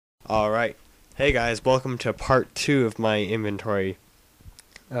Alright. Hey guys, welcome to part 2 of my inventory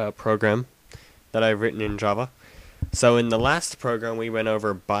program that I've written in Java. So in the last program we went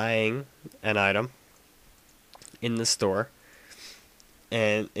over buying an item in the store.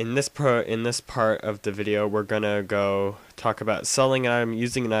 And in this part of the video we're gonna go talk about selling an item,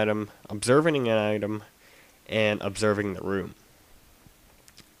 using an item, observing an item, and observing the room.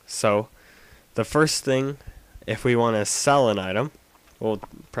 So the first thing, if we want to sell an item, we'll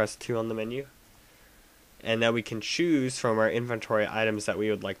press 2 on the menu, and now we can choose from our inventory items that we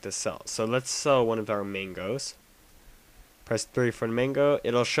would like to sell. So let's sell one of our mangoes. Press 3 for the mango.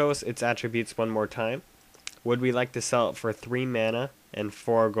 It'll show us its attributes one more time. Would we like to sell it for 3 mana and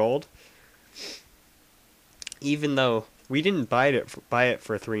 4 gold? Even though we didn't buy it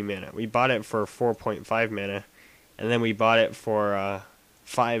for 3 mana. We bought it for 4.5 mana, and then we bought it for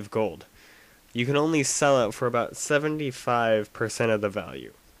 5 gold. You can only sell it for about 75% of the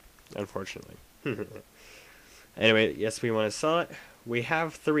value, unfortunately. Anyway, yes, we want to sell it. We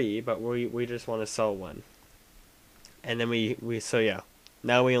have 3, but we just want to sell 1. And then so yeah,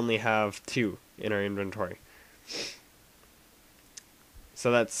 now we only have 2 in our inventory. So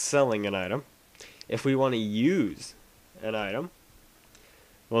that's selling an item. If we want to use an item,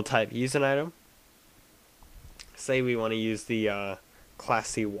 we'll type use an item. Say we want to use the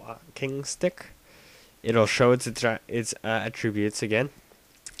classy walking stick. It'll show its attributes again.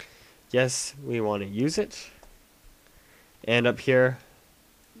 Yes, we want to use it. And up here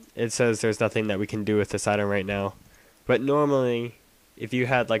it says there's nothing that we can do with this item right now. But normally, if you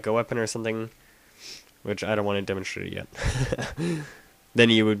had like a weapon or something, which I don't want to demonstrate yet,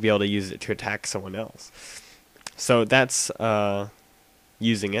 then you would be able to use it to attack someone else. So that's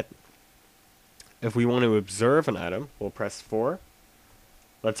using it. If we want to observe an item, we'll press 4.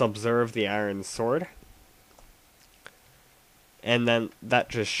 Let's observe the iron sword. And then that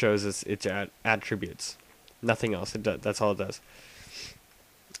just shows us its attributes. Nothing else. That's all it does.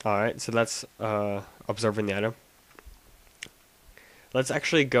 Alright, so that's observing the item. Let's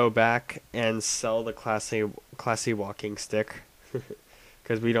actually go back and sell the classy walking stick,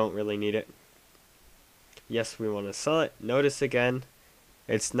 because we don't really need it. Yes, we want to sell it. Notice again,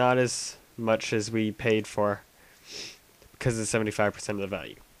 it's not as much as we paid for, because it's 75% of the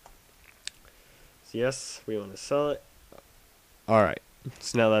value. So yes, we want to sell it. Alright,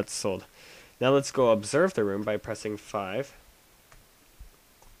 so now that's sold. Now let's go observe the room by pressing 5.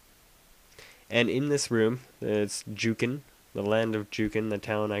 And in this room, it's Jukin, the land of Jukin, the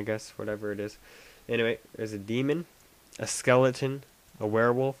town, I guess, whatever it is. Anyway, there's a demon, a skeleton, a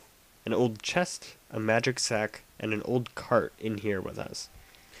werewolf, an old chest, a magic sack, and an old cart in here with us.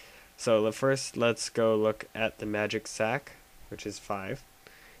 So first, let's go look at the magic sack, which is 5.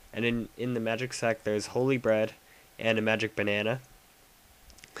 And in the magic sack, there's holy bread and a magic banana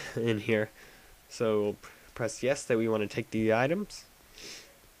in here. So we'll press yes that we want to take the items.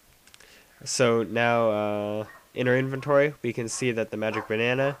 So now in our inventory, we can see that the magic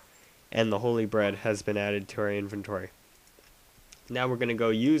banana and the holy bread has been added to our inventory. Now we're going to go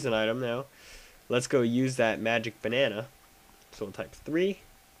use an item now. Let's go use that magic banana. So we'll type 3.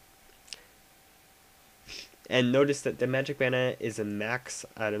 And notice that the magic banana is a max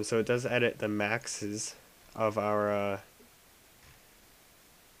item, so it does edit the maxes of our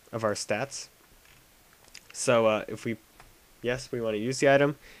stats. So if we want to use the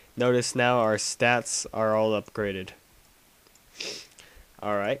item. Notice now our stats are all upgraded.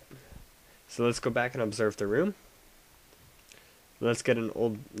 Alright. So let's go back and observe the room. Let's get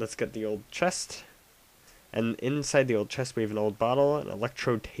the old chest. And inside the old chest we have an old bottle, an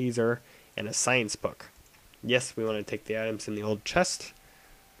electro taser, and a science book. Yes, we want to take the items in the old chest.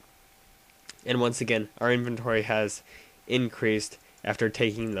 And once again, our inventory has increased after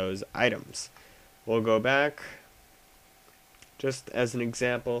taking those items. We'll go back. Just as an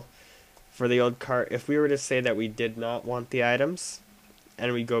example, for the old cart, if we were to say that we did not want the items,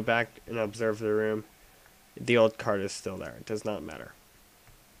 and we go back and observe the room, the old cart is still there. It does not matter.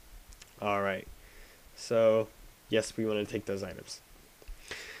 Alright, so yes, we want to take those items.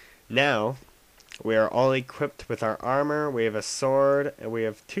 Now, we are all equipped with our armor. We have a sword, and we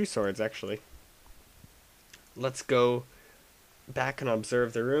have 2 swords actually. Let's go back and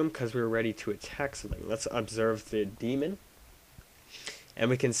observe the room, because we're ready to attack something. Let's observe the demon. And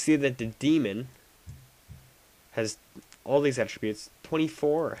we can see that the demon has all these attributes.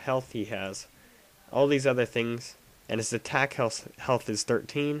 24 health he has. All these other things. And his attack health is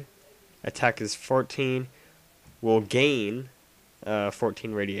 13. Attack is 14. We'll gain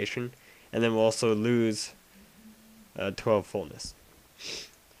 14 radiation. And then we'll also lose 12 fullness.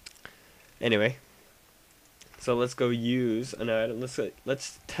 Anyway, So let's go use an item.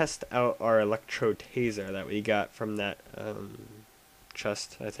 Let's test out our electro taser that we got from that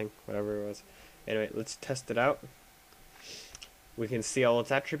chest, I think, whatever it was. Anyway, let's test it out. We can see all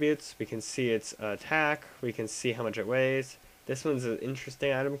its attributes. We can see its attack. We can see how much it weighs. This one's an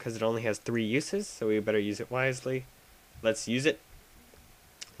interesting item because it only has 3 uses, so we better use it wisely. Let's use it.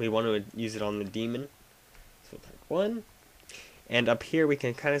 We want to use it on the demon. So we'll type 1. And up here we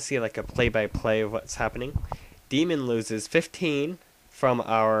can kind of see like a play-by-play of what's happening. Demon loses 15 from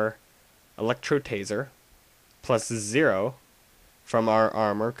our electro taser, plus 0 from our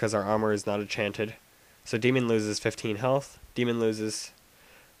armor, because our armor is not enchanted. So Demon loses 15 health. Demon loses,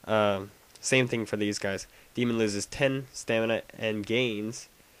 same thing for these guys. Demon loses 10 stamina and gains,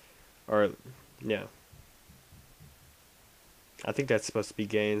 or, yeah. I think that's supposed to be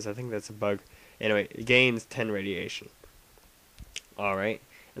gains. I think that's a bug. Anyway, it gains 10 radiation. Alright.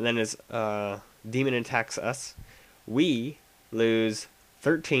 And then as demon attacks us, we lose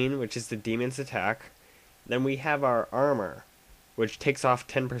 13, which is the demon's attack. Then we have our armor, which takes off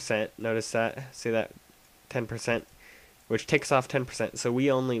 10%. Notice that? See that? 10%. Which takes off 10%. So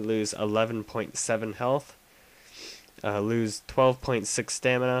we only lose 11.7 health. Lose 12.6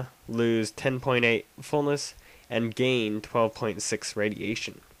 stamina. Lose 10.8 fullness. And gain 12.6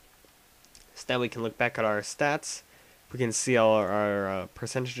 radiation. So now we can look back at our stats. We can see all our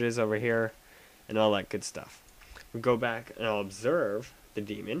percentages over here and all that good stuff. We go back and I'll observe the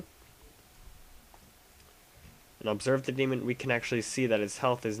demon. And observe the demon, we can actually see that its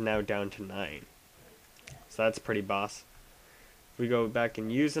health is now down to 9. So that's pretty boss. If we go back and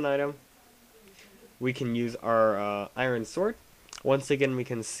use an item, we can use our iron sword. Once again, we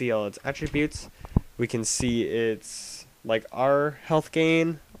can see all its attributes. We can see its, like, our health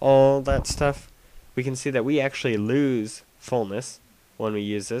gain, all that stuff. We can see that we actually lose fullness when we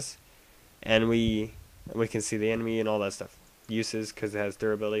use this, and we can see the enemy and all that stuff. Uses because it has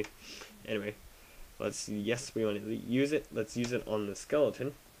durability. Anyway, yes, we want to use it. Let's use it on the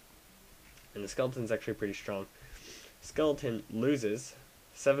skeleton, and the skeleton's actually pretty strong. Skeleton loses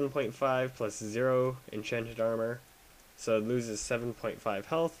 7.5 plus 0 enchanted armor, so it loses 7.5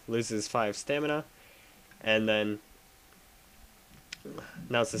 health, loses 5 stamina, and then.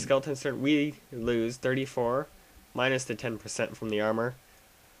 Now it's the skeleton's turn. We lose 34 minus the 10% from the armor.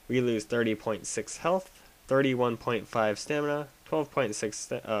 We lose 30.6 health, 31.5 stamina,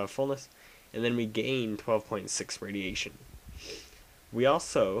 12.6 fullness, and then we gain 12.6 radiation. We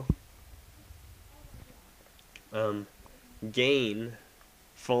also gain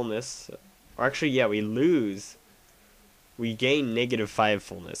fullness, or actually, yeah, we gain -5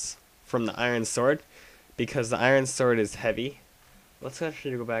 fullness from the iron sword because the iron sword is heavy. Let's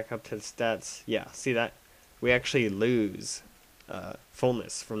actually go back up to the stats. Yeah, see that? We actually lose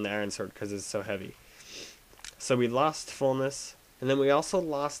fullness from the iron sword because it's so heavy. So we lost fullness, and then we also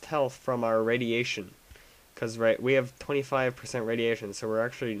lost health from our radiation. Because we have 25% radiation, so we're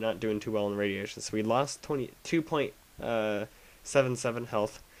actually not doing too well in radiation. So we lost 22.77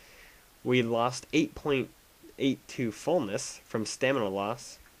 health. We lost 8.82 fullness from stamina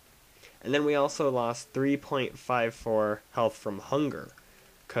loss. And then we also lost 3.54 health from hunger,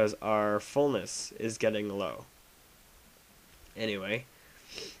 because our fullness is getting low. Anyway.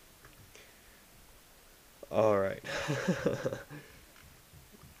 Alright.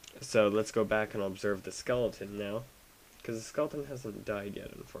 So let's go back and observe the skeleton now, because the skeleton hasn't died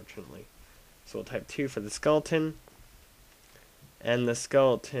yet, unfortunately. So we'll type 2 for the skeleton. And the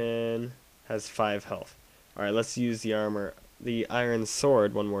skeleton has 5 health. Alright, let's use the iron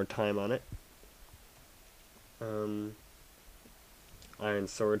sword one more time on it. Iron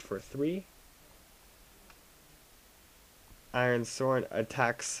sword for 3. Iron sword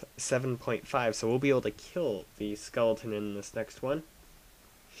attacks 7.5, so we'll be able to kill the skeleton in this next one.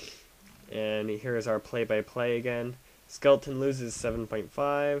 And here's our play-by-play again. Skeleton loses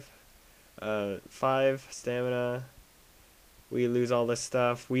 7.5, 5 stamina. We lose all this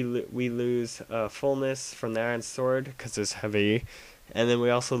stuff. We lose fullness from the iron sword because it's heavy. And then we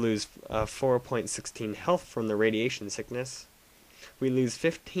also lose 4.16 health from the radiation sickness. We lose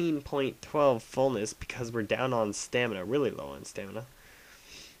 15.12 fullness because we're down on stamina, really low on stamina.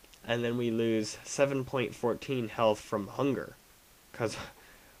 And then we lose 7.14 health from hunger because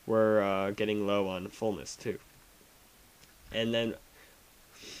we're getting low on fullness too. And then,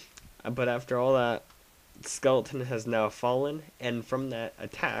 but after all that, skeleton has now fallen, and from that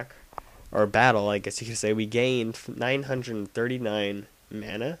attack, or battle, I guess you could say, we gained 939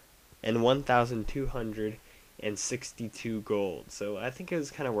 mana and 1,262 gold. So I think it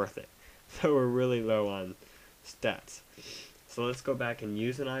was kind of worth it. So we're really low on stats. So let's go back and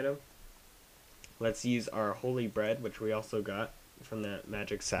use an item. let's use our holy bread, which we also got from that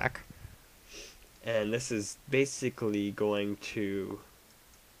magic sack. And this is basically going to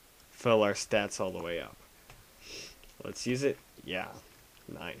fill our stats all the way up. Let's use it. Yeah,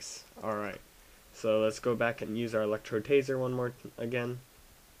 nice. Alright, so let's go back and use our electro taser one more again.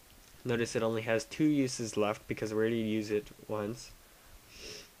 Notice it only has 2 uses left because we already used it once.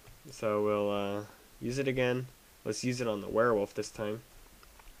 So we'll use it again. Let's use it on the werewolf this time.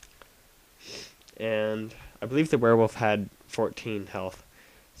 And I believe the werewolf had 14 health.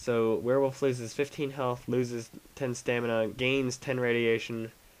 So werewolf loses 15 health, loses 10 stamina, gains 10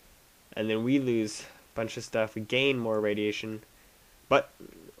 radiation, and then we lose a bunch of stuff. We gain more radiation, but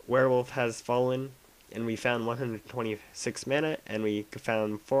werewolf has fallen, and we found 126 mana, and we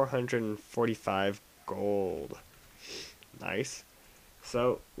found 445 gold. Nice.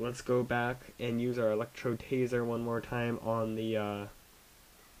 So let's go back and use our electro taser one more time on the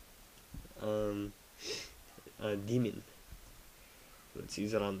demon. Let's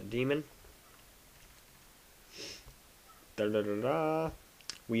use it on the demon. Da da da da.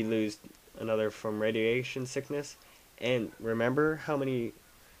 We lose another from radiation sickness. And remember how many,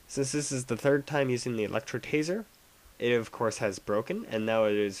 since this is the 3rd time using the electro taser, it of course has broken, and now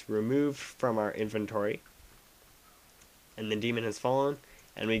it is removed from our inventory. And the demon has fallen,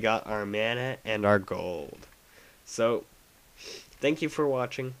 and we got our mana and our gold. So, thank you for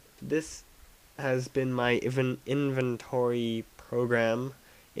watching. This has been my inventory program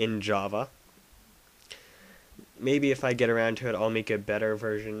in Java. Maybe if I get around to it, I'll make a better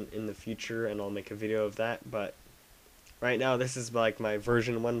version in the future, and I'll make a video of that. But right now, this is like my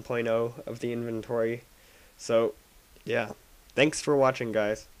version 1.0 of the inventory. So, yeah. Thanks for watching,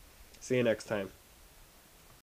 guys. See you next time.